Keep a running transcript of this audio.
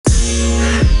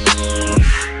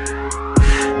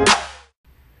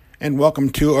And welcome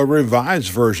to a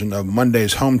revised version of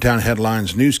Monday's Hometown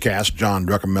Headlines newscast. John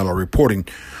Druckenmiller reporting.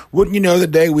 Wouldn't you know, the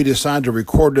day we decided to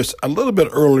record this a little bit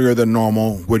earlier than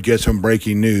normal would get some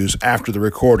breaking news after the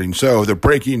recording. So the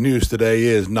breaking news today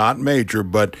is not major,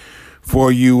 but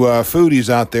for you foodies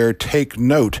out there, take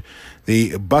note.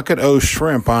 The Bucket O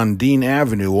Shrimp on Dean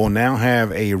Avenue will now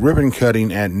have a ribbon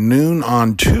cutting at noon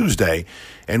on Tuesday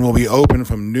and will be open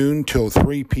from noon till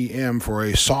 3 p.m. for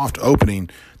a soft opening.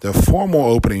 The formal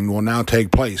opening will now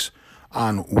take place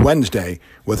on Wednesday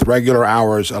with regular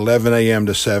hours 11 a.m.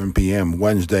 to 7 p.m.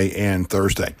 Wednesday and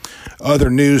Thursday. Other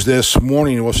news this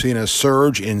morning, we're seeing a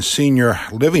surge in senior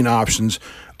living options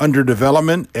under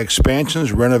development,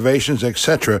 expansions, renovations,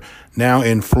 etc. now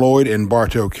in Floyd and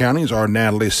Bartow counties. Our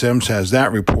Natalie Sims has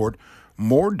that report.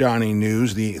 More dining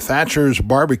news. The Thatcher's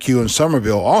Barbecue in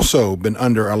Somerville also been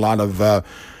under a lot of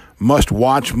must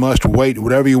watch, must wait,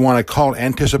 whatever you want to call it,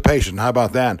 anticipation. How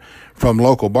about that from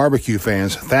local barbecue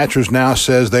fans? Thatcher's now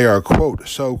says they are, quote,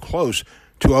 so close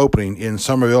to opening in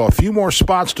Somerville. A few more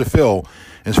spots to fill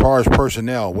as far as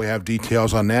personnel. We have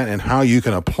details on that and how you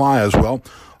can apply as well.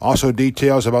 Also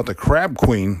details about the Crab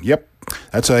Queen. Yep,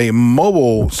 that's a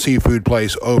mobile seafood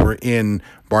place over in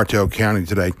Bartow County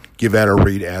today. Give that a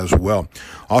read as well.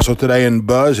 Also today in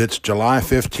Buzz, it's July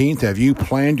 15th. Have you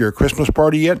planned your Christmas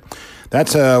party yet?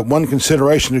 That's one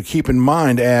consideration to keep in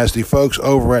mind, as the folks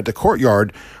over at the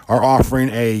Courtyard are offering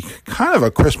a kind of a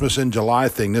Christmas in July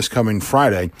thing this coming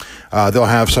Friday. They'll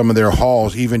have some of their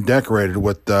halls even decorated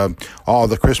with all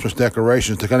the Christmas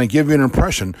decorations to kind of give you an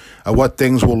impression of what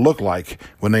things will look like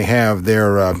when they have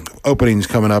their openings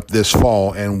coming up this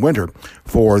fall and winter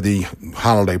for the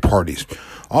holiday parties.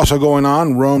 Also going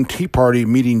on, Rome Tea Party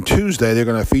meeting Tuesday. They're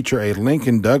going to feature a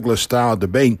Lincoln Douglas style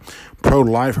debate,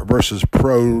 pro-life versus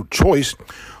pro-choice.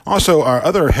 Also, our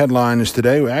other headlines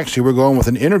today, we're going with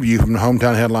an interview from the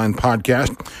Hometown Headline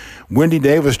podcast. Wendy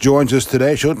Davis joins us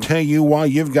today. She'll tell you why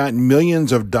you've got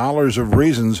millions of dollars of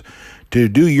reasons to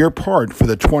do your part for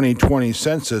the 2020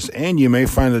 census, and you may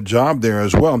find a job there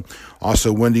as well.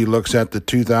 Also, Wendy looks at the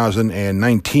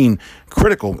 2019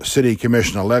 critical city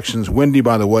commission elections. Wendy,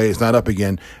 by the way, is not up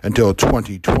again until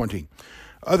 2020.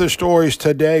 Other stories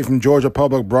today from Georgia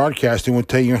Public Broadcasting will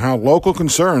tell you how local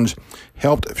concerns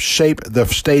helped shape the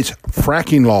state's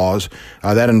fracking laws.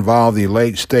 That involved the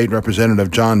late state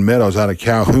representative John Meadows out of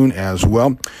Calhoun as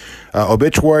well.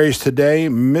 Obituaries today,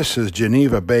 Mrs.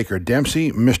 Geneva Baker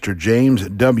Dempsey, Mr. James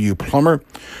W. Plummer.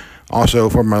 Also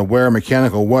from our Ware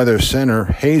Mechanical Weather Center,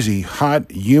 hazy, hot,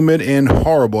 humid, and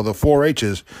horrible. The 4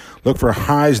 H's look for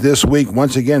highs this week.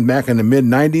 Once again, back in the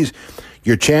mid-90s.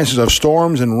 Your chances of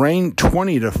storms and rain,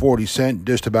 20 to 40%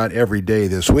 just about every day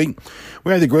this week.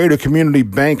 We have the Greater Community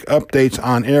Bank updates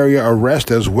on area arrest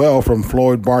as well from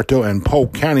Floyd, Bartow, and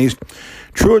Polk counties.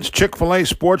 Truett's Chick-fil-A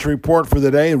sports report for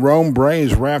the day. Rome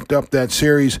Braves wrapped up that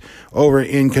series over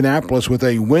in Kannapolis with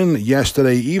a win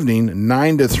yesterday evening,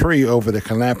 9-3 over the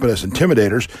Kannapolis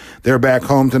Intimidators. They're back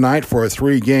home tonight for a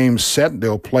 3-game set.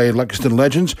 They'll play Lexington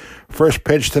Legends. First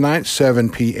pitch tonight, 7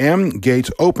 p.m. Gates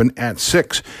open at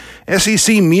 6.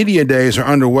 SEC Media Days are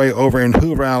underway over in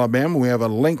Hoover, Alabama. We have a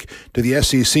link to the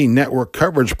SEC network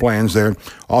coverage plans there.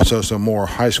 Also, some more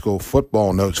high school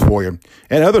football notes for you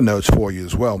and other notes for you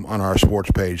as well on our sports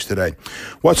page today.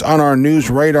 What's on our news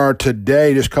radar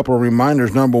today? Just a couple of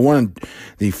reminders. Number one,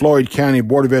 the Floyd County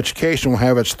Board of Education will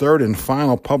have its third and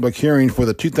final public hearing for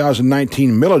the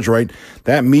 2019 millage rate.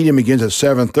 That meeting begins at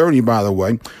 7:30, by the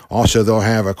way. Also, they'll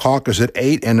have a caucus at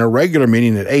 8 and a regular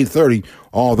meeting at 8:30.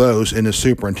 All those in the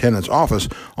superintendent's office.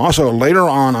 Also, later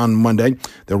on Monday,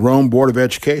 the Rome Board of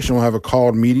Education will have a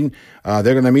called meeting.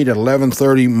 They're going to meet at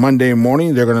 11:30 Monday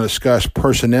morning. They're going to discuss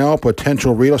personnel,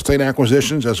 potential real estate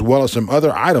acquisitions, as well as some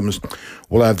other items.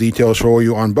 We'll have details for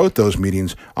you on both those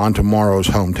meetings on tomorrow's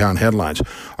Hometown Headlines.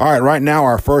 All right, right now,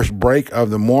 our first break of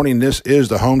the morning. This is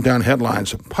the Hometown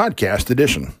Headlines podcast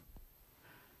edition.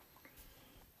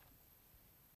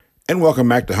 And welcome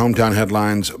back to Hometown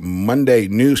Headlines Monday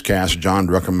newscast. John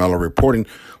Druckenmiller reporting.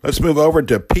 Let's move over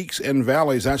to peaks and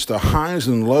valleys. That's the highs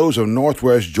and lows of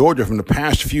Northwest Georgia from the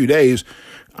past few days.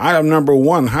 Item number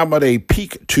one, how about a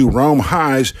peak to Rome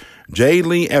highs? J.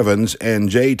 Lee Evans and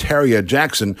J. Taria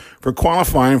Jackson for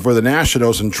qualifying for the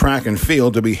Nationals in track and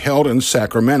field to be held in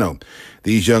Sacramento.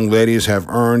 These young ladies have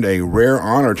earned a rare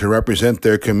honor to represent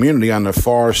their community on the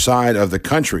far side of the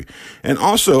country, and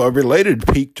also a related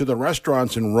peak to the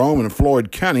restaurants in Rome and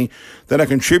Floyd County that are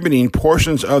contributing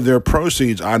portions of their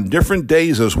proceeds on different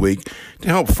days this week to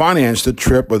help finance the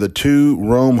trip of the 2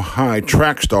 Rome High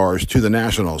track stars to the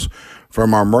Nationals.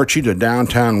 From Armuchee to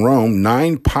downtown Rome,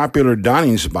 9 popular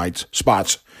dining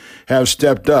spots have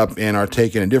stepped up and are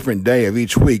taking a different day of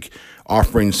each week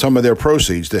offering some of their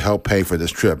proceeds to help pay for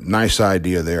this trip. Nice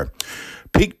idea there.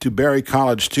 Peak to Berry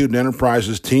College Student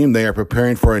Enterprises team. They are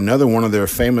preparing for another one of their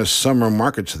famous summer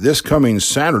markets this coming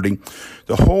Saturday.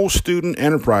 The whole student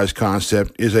enterprise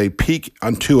concept is a peak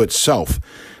unto itself.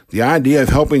 The idea of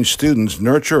helping students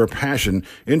nurture a passion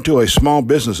into a small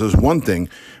business is one thing,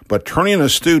 but turning a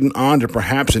student on to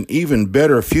perhaps an even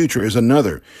better future is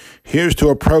another. Here's to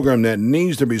a program that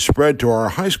needs to be spread to our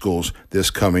high schools this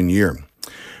coming year.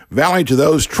 Valley to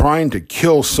those trying to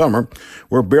kill summer.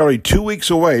 We're barely 2 weeks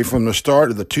away from the start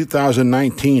of the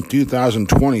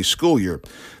 2019-2020 school year.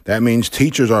 That means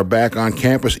teachers are back on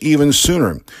campus even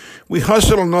sooner. We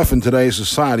hustle enough in today's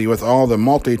society with all the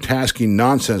multitasking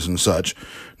nonsense and such.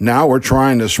 Now we're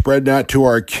trying to spread that to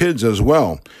our kids as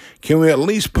well. Can we at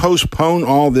least postpone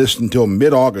all this until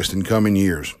mid-August in coming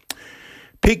years?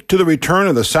 Peak to the return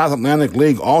of the South Atlantic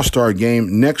League All-Star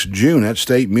Game next June at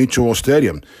State Mutual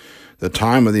Stadium. The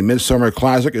time of the Midsummer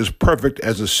Classic is perfect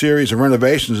as a series of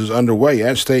renovations is underway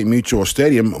at State Mutual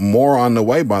Stadium. More on the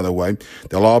way, by the way.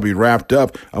 They'll all be wrapped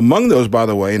up. Among those, by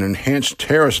the way, an enhanced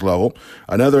terrace level,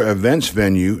 another events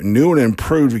venue, new and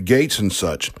improved gates and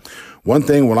such. One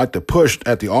thing we'd like to push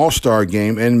at the All-Star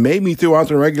Game and maybe throughout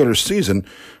the regular season,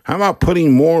 how about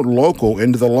putting more local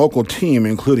into the local team,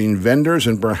 including vendors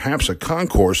and perhaps a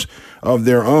concourse of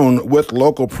their own with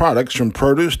local products from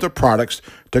produce to products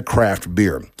to craft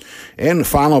beer. And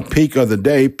final peak of the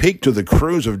day, peak to the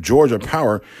crews of Georgia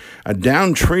Power. A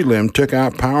downed tree limb took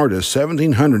out power to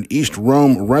 1,700 East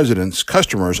Rome residents,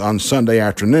 customers on Sunday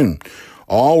afternoon.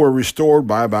 All were restored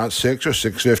by about 6 or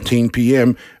 6:15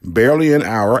 p.m., barely an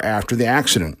hour after the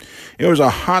accident. It was a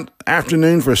hot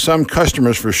afternoon for some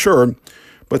customers for sure,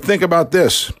 but think about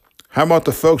this. How about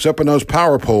the folks up in those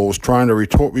power poles trying to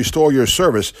restore your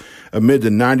service amid the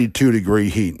 92-degree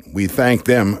heat? We thank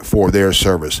them for their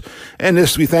service. And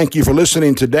we thank you for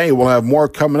listening today. We'll have more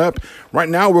coming up. Right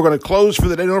now, we're going to close for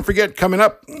the day. Don't forget, coming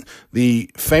up, the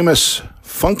famous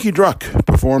Funky Druck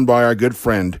performed by our good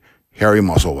friend, Harry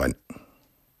Musselwhite.